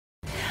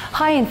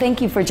Hi, and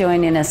thank you for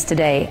joining us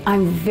today.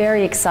 I'm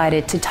very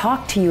excited to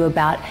talk to you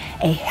about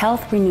a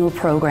health renewal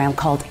program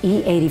called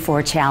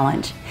E84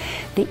 Challenge.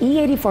 The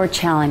E84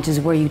 Challenge is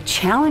where you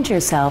challenge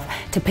yourself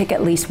to pick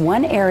at least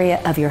one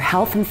area of your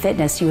health and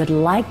fitness you would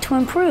like to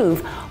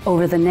improve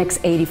over the next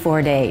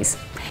 84 days.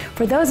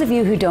 For those of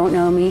you who don't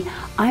know me,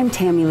 I'm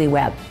Tamilee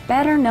Webb,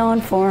 better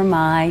known for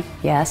my,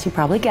 yes, you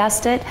probably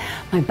guessed it,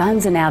 my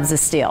buns and abs of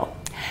steel.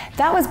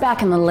 That was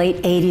back in the late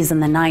 80s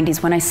and the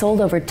 90s when I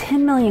sold over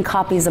 10 million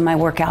copies of my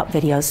workout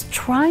videos,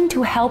 trying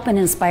to help and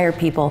inspire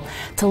people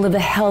to live a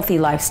healthy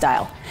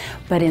lifestyle.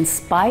 But in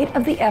spite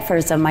of the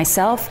efforts of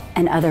myself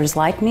and others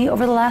like me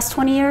over the last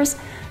 20 years,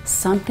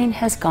 something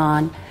has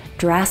gone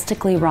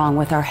drastically wrong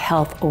with our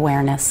health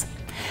awareness.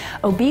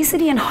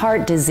 Obesity and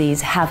heart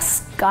disease have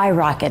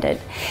skyrocketed.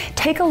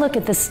 Take a look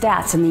at the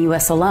stats in the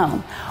US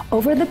alone.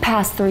 Over the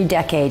past 3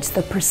 decades,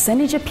 the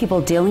percentage of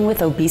people dealing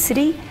with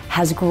obesity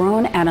has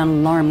grown at an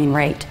alarming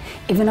rate.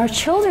 Even our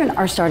children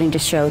are starting to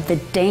show the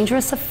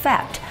dangerous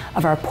effect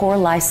of our poor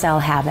lifestyle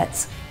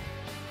habits.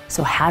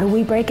 So how do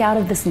we break out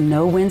of this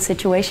no-win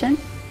situation?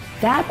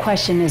 That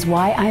question is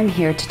why I'm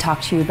here to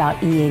talk to you about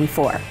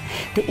E84.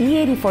 The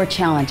E84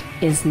 Challenge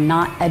is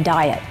not a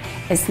diet.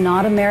 It's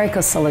not a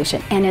miracle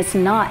solution, and it's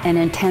not an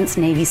intense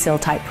Navy SEAL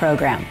type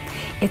program.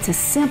 It's a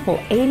simple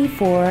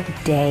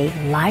 84-day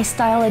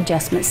lifestyle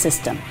adjustment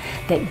system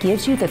that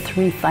gives you the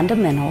 3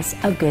 fundamentals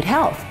of good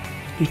health: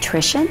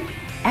 nutrition,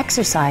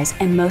 exercise,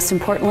 and most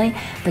importantly,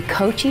 the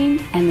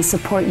coaching and the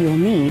support you'll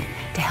need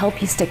to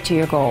help you stick to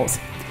your goals.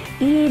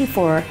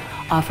 E84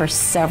 offers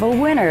several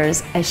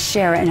winners a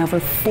share in over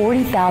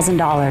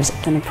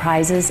 $40,000 in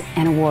prizes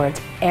and awards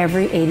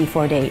every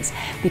 84 days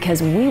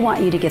because we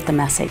want you to get the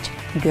message.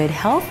 Good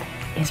health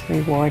is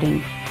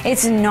rewarding.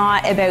 It's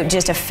not about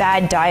just a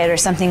fad diet or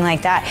something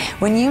like that.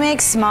 When you make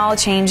small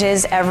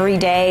changes every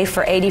day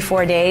for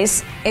 84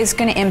 days, it's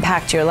going to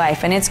impact your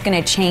life and it's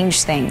going to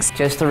change things.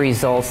 Just the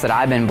results that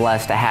I've been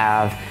blessed to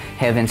have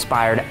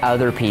inspired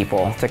other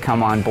people to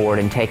come on board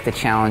and take the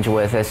challenge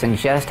with us, and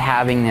just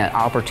having the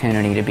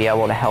opportunity to be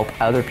able to help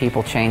other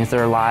people change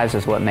their lives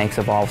is what makes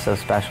Evolve so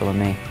special to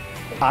me.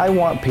 I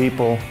want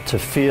people to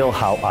feel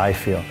how I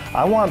feel.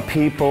 I want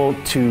people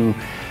to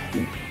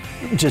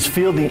just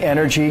feel the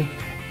energy,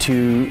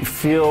 to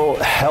feel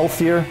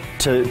healthier,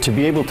 to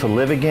be able to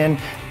live again,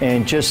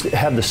 and just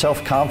have the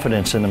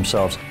self-confidence in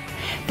themselves.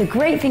 The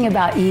great thing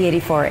about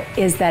E84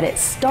 is that it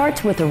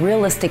starts with a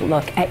realistic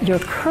look at your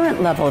current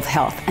level of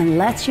health and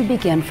lets you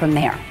begin from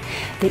there.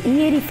 The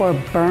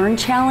E84 Burn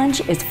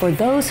Challenge is for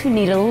those who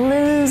need to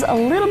lose a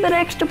little bit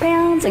extra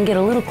pounds and get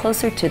a little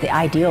closer to the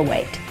ideal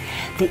weight.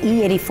 The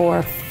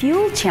E84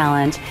 Fuel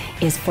Challenge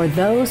is for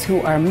those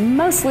who are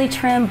mostly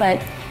trim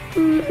but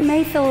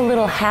may feel a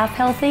little half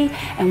healthy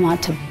and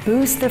want to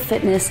boost their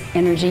fitness,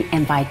 energy,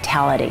 and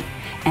vitality.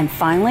 And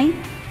finally,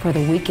 for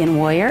the weekend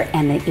warrior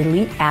and the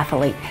elite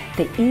athlete,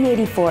 the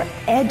E84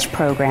 Edge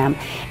program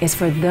is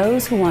for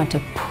those who want to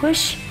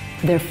push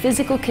their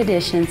physical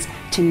conditions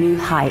to new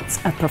heights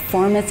of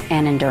performance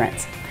and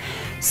endurance.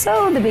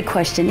 So the big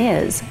question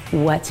is,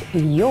 what's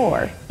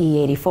your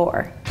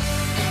E84?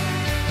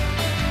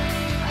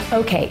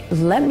 Okay,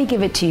 let me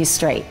give it to you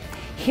straight.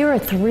 Here are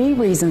 3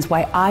 reasons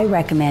why I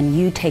recommend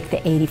you take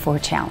the 84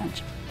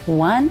 Challenge.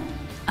 1,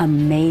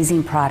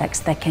 amazing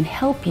products that can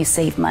help you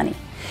save money.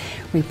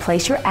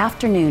 Replace your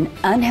afternoon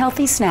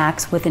unhealthy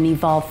snacks with an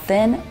Evolve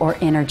Thin or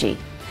Energy.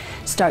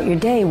 Start your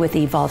day with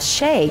Evolve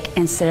Shake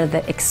instead of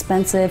the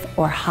expensive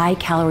or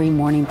high-calorie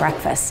morning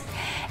breakfast.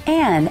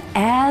 And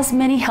as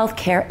many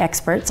healthcare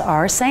experts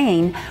are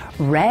saying,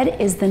 red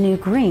is the new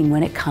green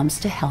when it comes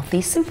to healthy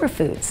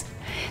superfoods.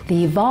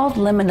 The Evolve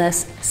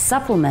Limitless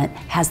supplement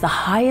has the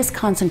highest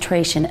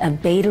concentration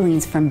of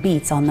betalains from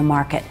beets on the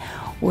market,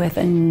 with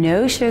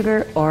no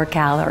sugar or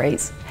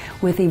calories.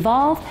 With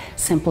Evolve,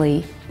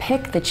 simply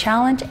pick the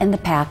challenge and the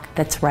pack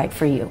that's right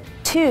for you.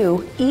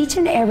 2, each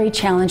and every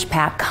challenge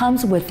pack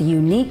comes with the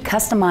unique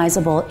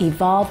customizable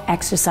Evolve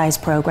Exercise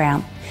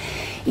program.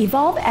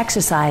 Evolve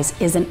Exercise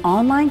is an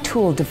online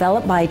tool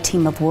developed by a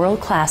team of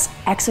world-class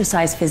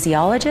exercise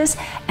physiologists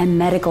and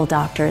medical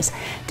doctors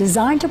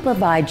designed to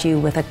provide you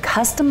with a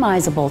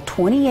customizable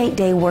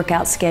 28-day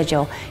workout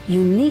schedule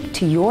unique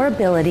to your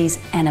abilities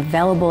and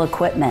available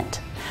equipment.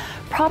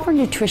 Proper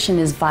nutrition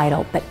is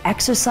vital, but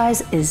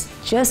exercise is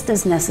just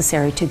as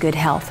necessary to good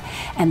health,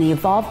 and the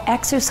Evolve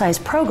Exercise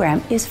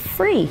program is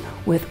free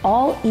with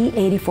all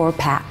E84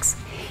 packs.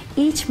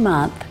 Each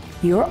month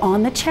you're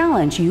on the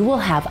challenge, you will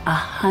have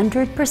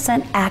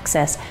 100%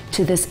 access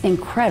to this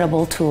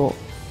incredible tool.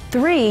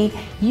 3,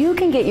 you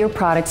can get your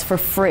products for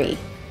free.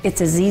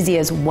 It's as easy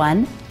as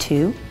 1,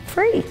 2,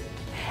 free.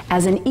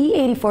 As an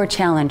E84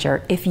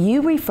 Challenger, if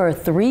you refer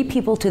 3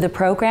 people to the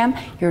program,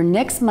 your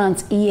next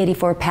month's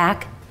E84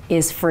 pack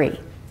is free.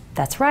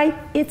 That's right,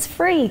 it's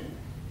free.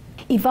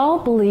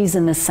 Evolve believes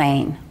in the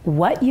saying,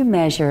 what you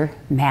measure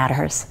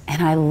matters,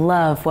 and I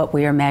love what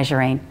we are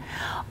measuring.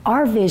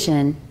 Our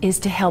vision is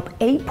to help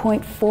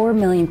 8.4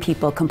 million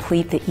people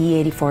complete the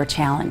E84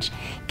 Challenge,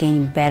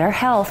 gain better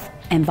health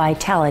and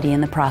vitality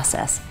in the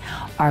process.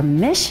 Our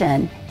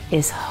mission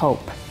is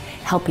hope,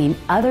 helping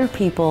other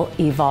people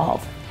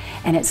evolve.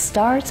 And it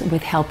starts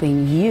with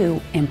helping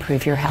you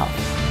improve your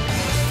health.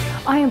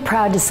 I am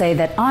proud to say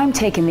that I'm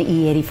taking the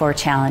E84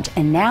 challenge,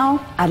 and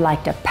now I'd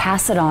like to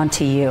pass it on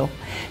to you.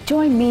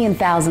 Join me and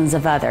thousands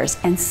of others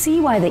and see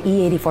why the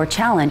E84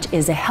 challenge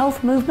is a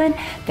health movement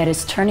that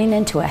is turning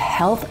into a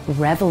health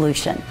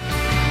revolution.